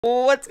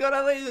What's going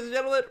on, ladies and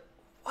gentlemen?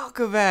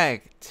 Welcome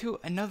back to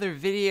another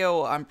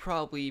video. I'm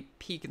probably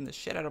peeking the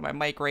shit out of my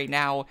mic right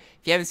now.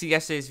 If you haven't seen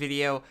yesterday's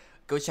video,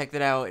 go check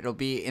that out. It'll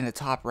be in the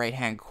top right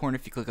hand corner.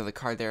 If you click on the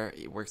card there,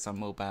 it works on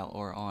mobile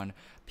or on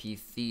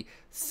PC.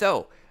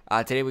 So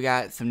today we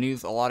got some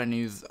news, a lot of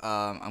news.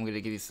 I'm going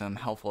to give you some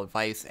helpful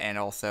advice and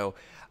also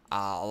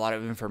a lot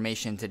of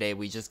information today.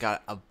 We just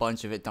got a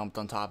bunch of it dumped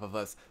on top of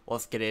us.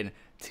 Let's get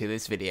into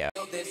this video.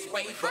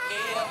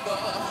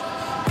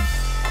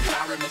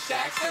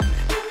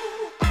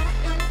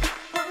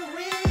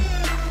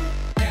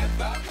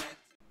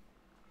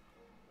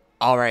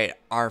 Alright,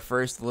 our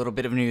first little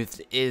bit of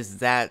news is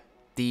that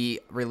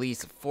the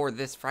release for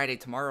this Friday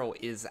tomorrow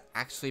is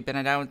actually been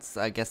announced.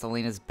 I guess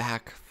Elena's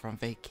back from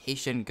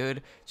vacation,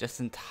 good, just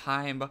in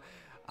time.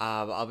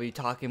 I'll be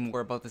talking more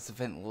about this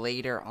event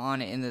later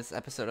on in this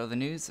episode of the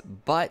news,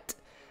 but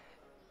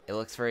it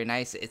looks very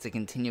nice. It's a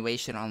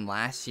continuation on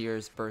last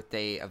year's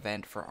birthday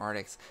event for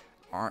Arnix.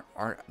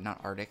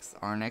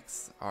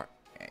 Arnix.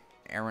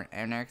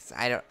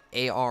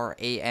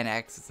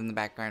 A-R-A-N-X. It's in the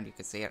background. You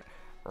can see it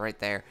right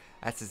there.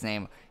 That's his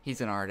name. He's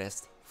an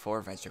artist for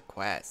Adventure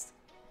Quest.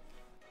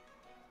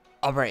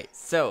 Alright,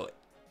 so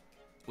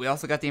we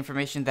also got the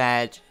information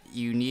that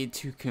you need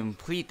to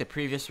complete the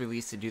previous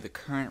release to do the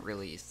current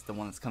release, the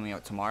one that's coming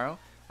out tomorrow.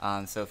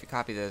 So if you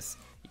copy this,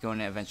 you go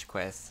into Adventure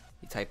Quest,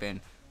 you type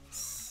in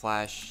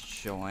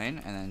 /join,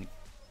 and then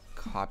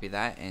copy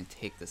that and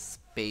take the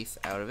space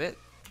out of it.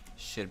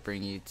 Should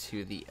bring you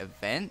to the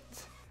event.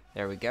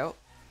 There we go.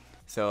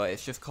 So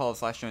it's just called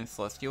 /join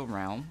Celestial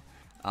Realm.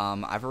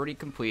 I've already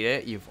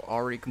completed it. You've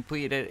already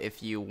completed it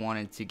if you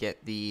wanted to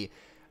get the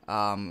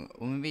well,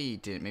 maybe you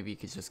didn't. Maybe you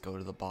could just go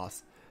to the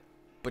boss.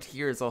 But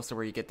here is also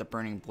where you get the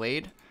Burning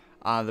Blade.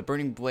 The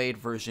Burning Blade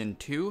version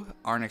 2,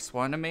 Arnix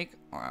wanted to make.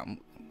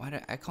 Why do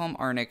I call him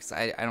Arnix?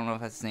 I don't know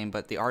if that's his name,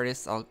 but the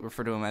artist, I'll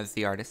refer to him as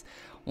the artist,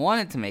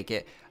 wanted to make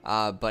it,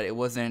 but it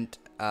wasn't.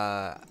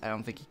 I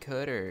don't think he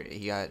could, or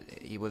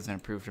he wasn't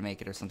approved to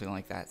make it, or something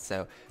like that.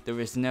 So there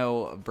was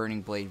no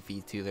Burning Blade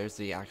V2. There's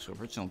the actual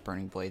original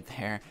Burning Blade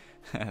there.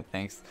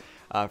 Thanks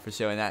for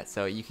showing that.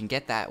 So you can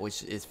get that,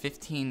 which is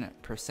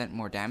 15%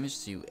 more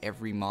damage to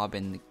every mob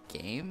in the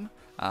game.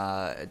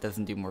 It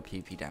doesn't do more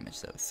PvP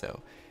damage though,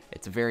 so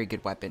it's a very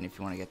good weapon if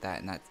you want to get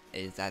that, and that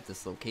is at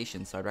this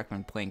location. So I'd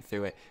recommend playing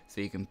through it so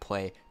you can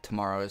play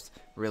tomorrow's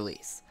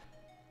release.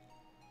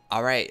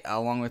 Alright,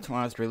 along with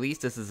tomorrow's release,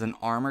 this is an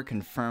armor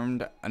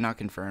confirmed, not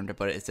confirmed,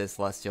 but it says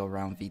Celestial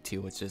Realm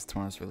V2, which is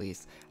tomorrow's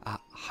release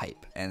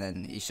hype. And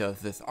then he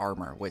shows this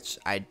armor, which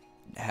I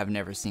have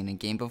never seen in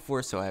game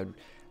before, so I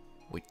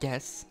would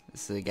guess,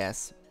 this is a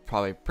guess,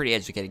 probably pretty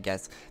educated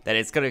guess, that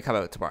it's going to come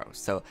out tomorrow.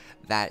 So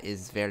that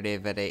is very,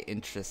 very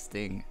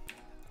interesting.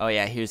 Oh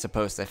yeah, here's a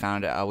post I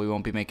found. We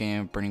won't be making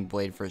a Burning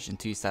Blade version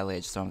 2, sadly I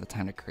just don't have the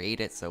time to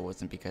create it, so it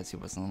wasn't because he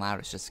wasn't allowed,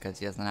 it's just because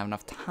he doesn't have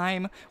enough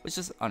time, which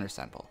is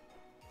understandable.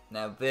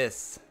 Now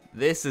this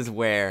is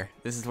where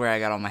I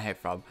got all my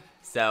hype from.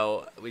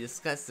 So we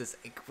discussed this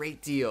a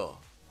great deal.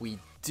 We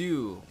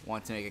do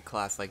want to make a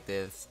class like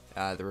this.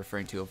 They're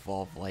referring to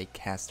EVOLVED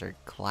LIGHTCASTER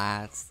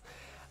CLASS,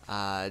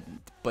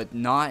 but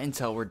not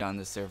until we're done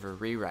the server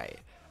rewrite.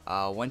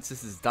 Once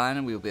this is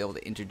done, we will be able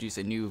to introduce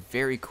a new,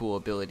 very cool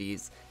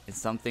abilities and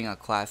something a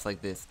class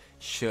like this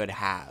should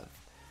have.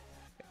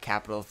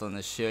 Capitals on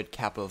the should,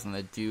 capitals on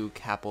the do,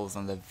 capitals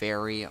on the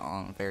very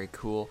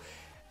cool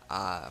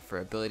for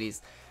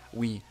abilities.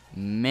 We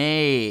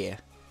may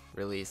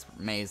release,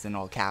 may is in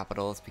all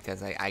capitals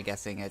because I'm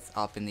guessing it's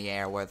up in the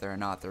air whether or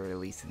not they're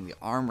releasing the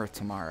armor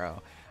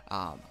tomorrow.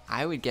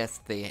 I would guess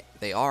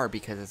they are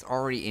because it's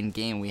already in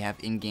game. We have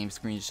in-game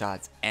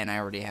screenshots, and I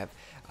already have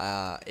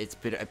it's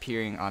been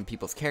appearing on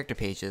people's character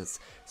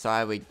pages, so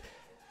I would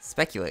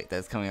speculate that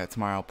it's coming out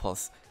tomorrow.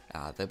 Plus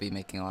they'll be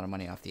making a lot of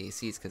money off the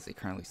ACs because they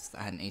currently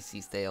had an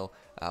AC sale,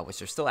 which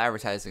they're still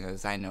advertising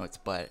as I know it's,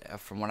 but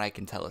from what I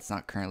can tell, it's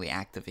not currently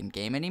active in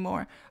game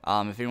anymore.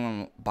 If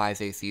anyone buys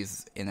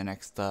ACs in the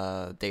next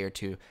day or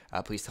two,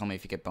 please tell me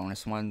if you get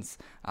bonus ones.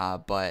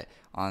 But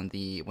on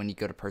when you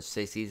go to purchase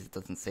ACs, it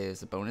doesn't say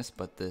there's a bonus,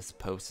 but this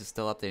post is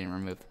still up. They didn't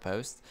remove the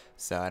post,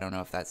 so I don't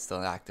know if that's still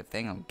an active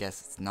thing. I guess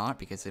it's not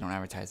because they don't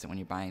advertise it when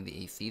you're buying the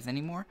ACs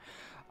anymore.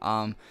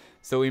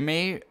 So we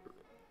may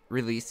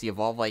release the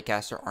EVOLVED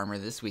LIGHTCASTER armor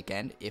this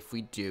weekend. If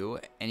we do,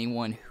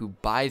 anyone who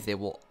buys it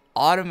will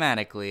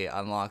automatically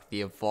unlock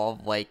the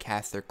EVOLVED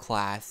LIGHTCASTER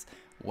class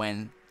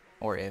when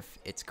or if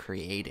it's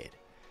created.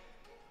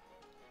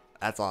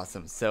 That's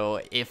awesome.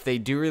 So if they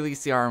do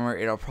release the armor,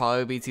 it'll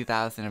probably be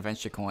 2,000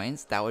 adventure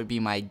coins. That would be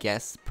my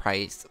guess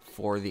price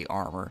for the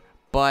armor,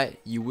 but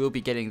you will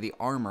be getting the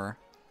armor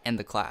and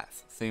the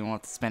class, so you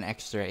won't have to spend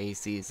extra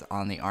ACs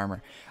on the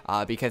armor,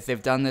 because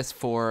they've done this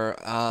for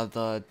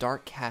the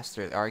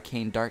Darkcaster, the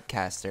Arcane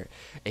Darkcaster.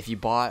 If you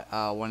bought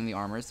one of the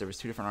armors, there was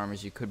 2 different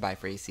armors you could buy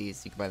for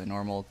ACs. You could buy the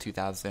normal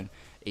 2,000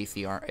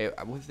 AC armor.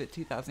 Was it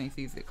 2,000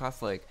 ACs? It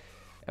cost like,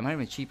 it might have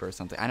been cheaper or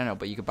something, I don't know,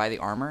 but you could buy the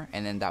armor,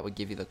 and then that would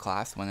give you the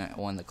class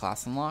when the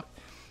class unlocked.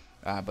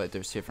 But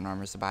there's 2 different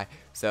armors to buy.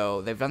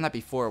 So they've done that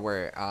before,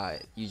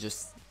 where you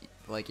just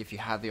like if you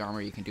have the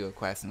armor, you can do a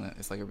quest, and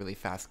it's like a really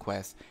fast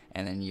quest,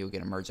 and then you'll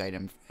get a merge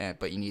item,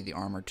 but you need the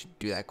armor to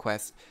do that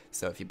quest.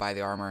 So if you buy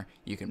the armor,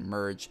 you can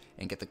merge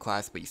and get the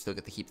class, but you still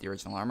get to keep the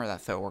original armor.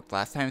 That's how it worked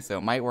last time, so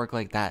it might work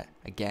like that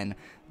again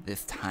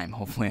this time.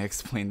 Hopefully I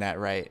explained that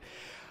right.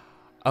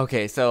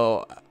 Okay,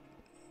 so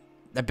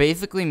that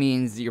basically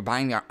means you're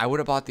buying the. I would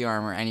have bought the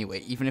armor anyway,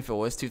 even if it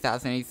was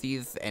 2000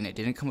 ACs and it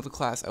didn't come with a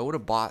class. I would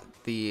have bought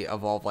the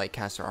Evolved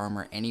Lightcaster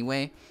armor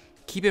anyway.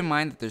 Keep in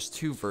mind that there's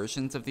two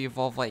versions of the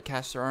Evolved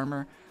Lightcaster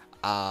armor.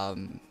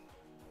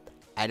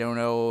 I don't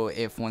know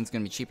if one's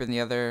gonna be cheaper than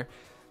the other,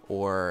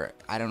 or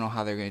I don't know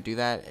how they're gonna do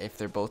that if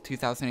they're both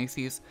 2000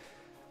 ACs.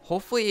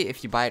 Hopefully,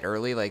 if you buy it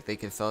early, like they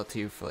could sell it to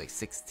you for like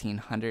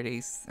 1600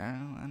 ACs. I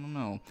don't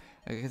know.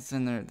 I guess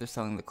then they're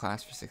selling the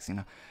class for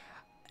 1600.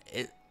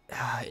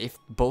 If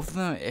both of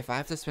them, if I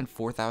have to spend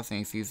 4000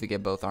 ACs to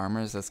get both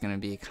armors, that's gonna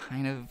be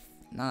kind of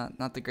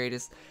not the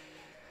greatest.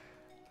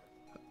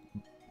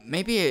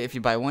 Maybe if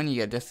you buy one, you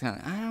get a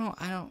discount. I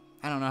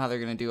don't know how they're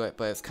gonna do it,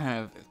 but it's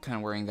kind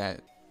of worrying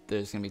that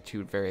there's gonna be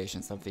two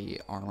variations of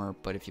the armor.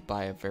 But if you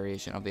buy a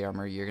variation of the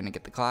armor, you're gonna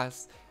get the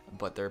class,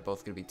 but they're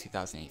both gonna be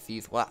 2000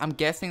 ACs. Well, I'm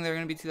guessing they're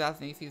gonna be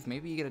 2000 ACs.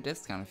 Maybe you get a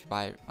discount if you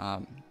buy it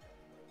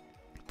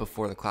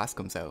before the class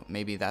comes out.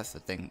 Maybe that's the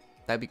thing.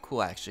 That'd be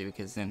cool actually,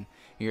 because then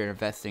you're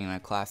investing in a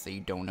class that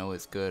you don't know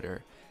is good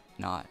or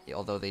not.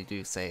 Although they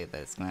do say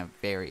that it's gonna have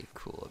very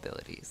cool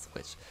abilities,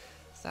 which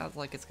sounds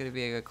like it's gonna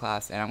be a good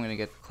class, and I'm gonna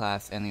get the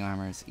class and the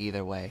armors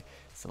either way.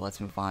 So let's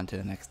move on to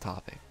the next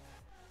topic.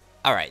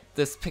 Alright,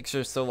 this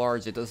picture is so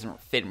large it doesn't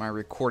fit my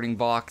recording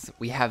box.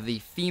 We have the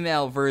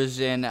female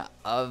version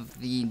of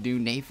the new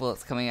naval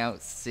that's coming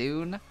out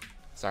soon.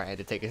 Sorry, I had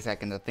to take a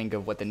second to think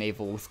of what the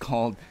naval was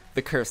called.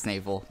 The Cursed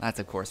Naval. That's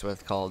of course what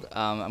it's called.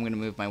 I'm going to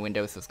move my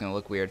window so it's going to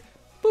look weird.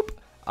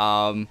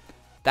 Boop.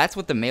 That's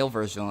what the male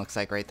version looks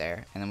like right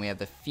there. And then we have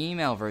the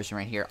female version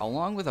right here,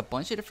 along with a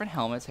bunch of different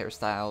helmets,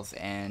 hairstyles,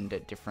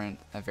 and different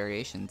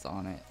variations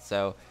on it.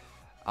 So,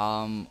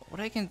 what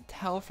I can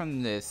tell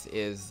from this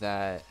is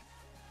that...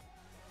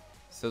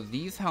 So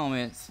these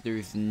helmets,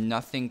 there's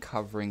nothing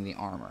covering the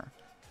armor.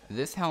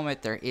 This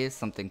helmet, there is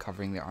something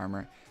covering the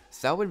armor.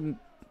 So that would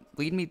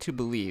lead me to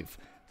believe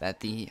that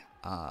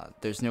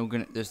there's not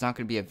going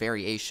to be a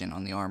variation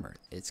on the armor.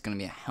 It's going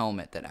to be a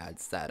helmet that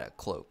adds that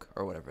cloak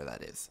or whatever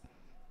that is.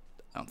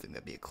 I don't think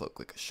that'd be a cloak,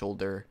 like a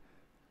shoulder.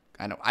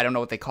 I don't know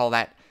what they call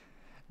that.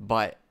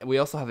 But we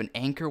also have an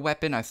anchor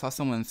weapon. I saw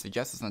someone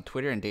suggest this on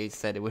Twitter and they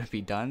said it would be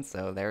done.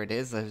 So there it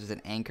is. There's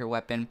an anchor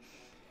weapon.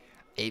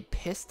 A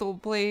pistol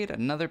blade,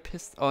 another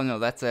pistol. Oh no,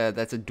 that's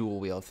a dual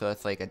wield, so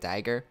it's like a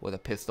dagger with a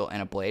pistol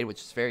and a blade,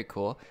 which is very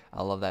cool.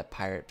 I love that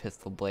pirate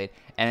pistol blade.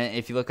 And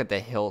if you look at the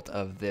hilt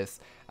of this,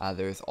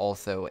 there's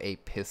also a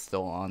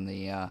pistol on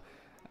the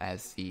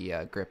as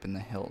the grip in the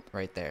hilt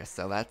right there.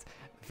 So that's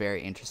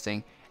very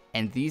interesting.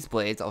 And these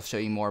blades, I'll show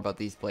you more about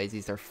these blades.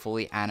 These are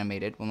fully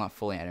animated. Well, not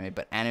fully animated,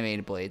 but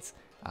animated blades.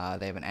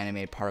 They have an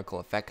animated particle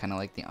effect, kind of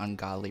like the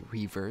Ungodly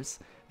Reavers.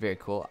 Very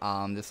cool.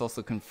 This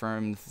also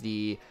confirms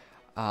the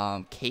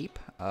cape,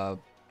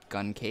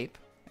 gun cape,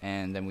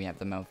 and then we have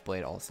the mouth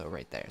blade also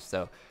right there.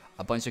 So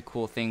a bunch of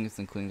cool things,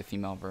 including the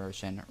female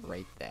version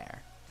right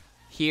there.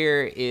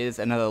 Here is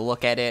another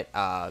look at it,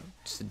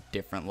 just a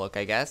different look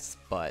I guess,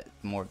 but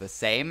more of the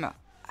same.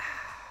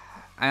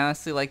 I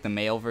honestly like the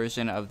male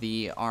version of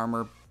the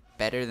armor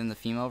better than the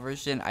female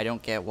version. I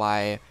don't get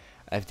why,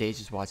 if Dage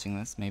is watching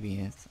this, maybe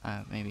he is,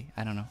 maybe,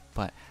 I don't know,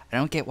 but I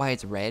don't get why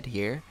it's red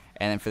here.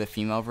 And then for the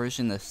female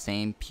version, the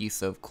same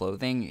piece of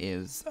clothing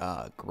is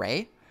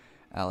gray,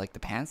 like the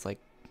pants. Like,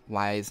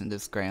 why isn't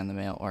this gray on the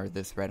male, or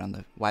this red on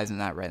the? Why isn't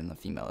that red on the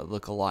female? It'd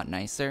look a lot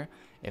nicer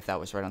if that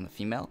was red on the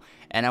female.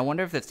 And I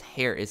wonder if this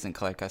hair isn't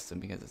color custom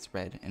because it's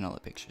red in all the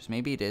pictures.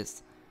 Maybe it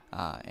is.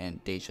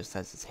 And Dave just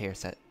has his hair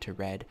set to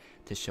red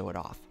to show it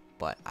off.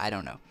 But I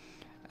don't know.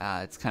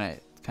 It's kind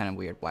of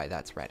weird why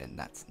that's red and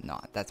that's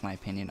not. That's my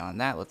opinion on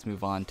that. Let's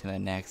move on to the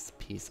next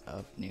piece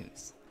of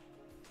news.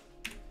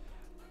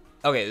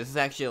 Okay, this is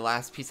actually the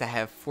last piece I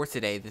have for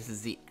today. This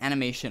is the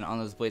animation on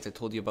those blades I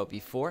told you about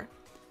before.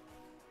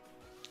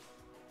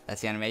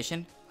 That's the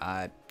animation.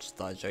 Just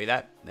thought I'd show you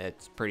that.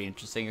 It's pretty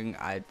interesting.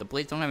 The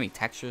blades don't have any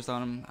textures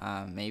on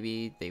them.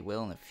 Maybe they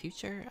will in the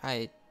future.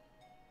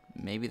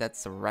 Maybe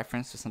that's a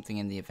reference to something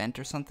in the event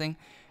or something.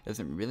 It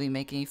doesn't really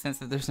make any sense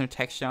that there's no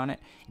texture on it.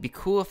 It'd be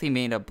cool if he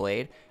made a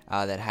blade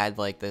that had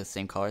like the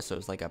same color, so it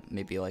was like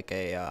maybe like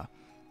a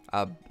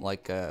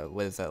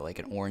what is that, like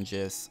an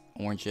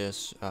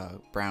orangish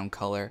brown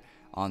color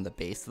on the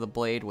base of the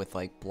blade with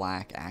like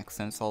black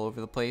accents all over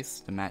the place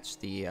to match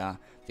the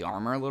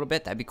armor a little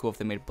bit. That'd be cool if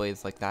they made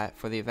blades like that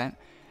for the event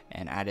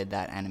and added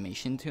that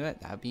animation to it.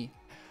 That'd be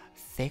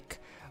thick.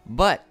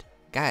 But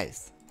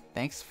guys,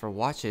 thanks for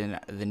watching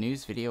the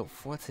news video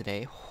for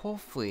today.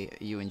 Hopefully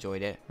you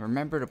enjoyed it.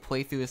 Remember to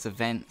play through this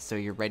event so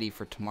you're ready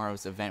for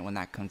tomorrow's event when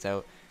that comes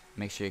out.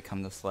 Make sure you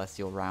come to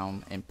Celestial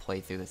Realm and play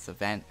through this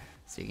event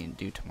so you can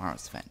do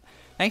tomorrow's event.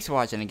 Thanks for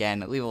watching again.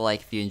 Leave a like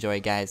if you enjoy,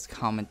 guys.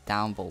 Comment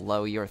down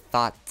below your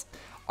thoughts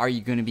Are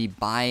you going to be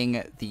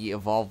buying the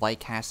Evolved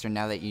Lightcaster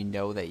now that you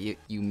know that you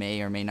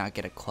may or may not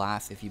get a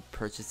class if you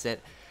purchase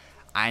it?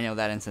 I know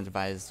that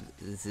incentivizes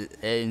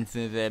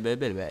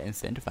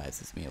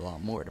me a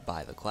lot more to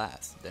buy the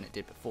class than it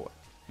did before.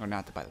 Or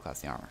not to buy the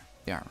class, the armor.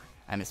 The armor.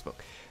 I misspoke.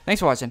 Thanks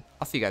for watching.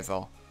 I'll see you guys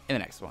all in the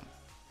next one.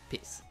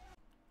 Peace.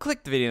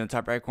 Click the video in the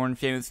top right corner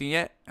if you haven't seen it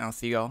yet, and I'll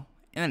see you all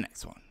in the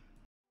next one.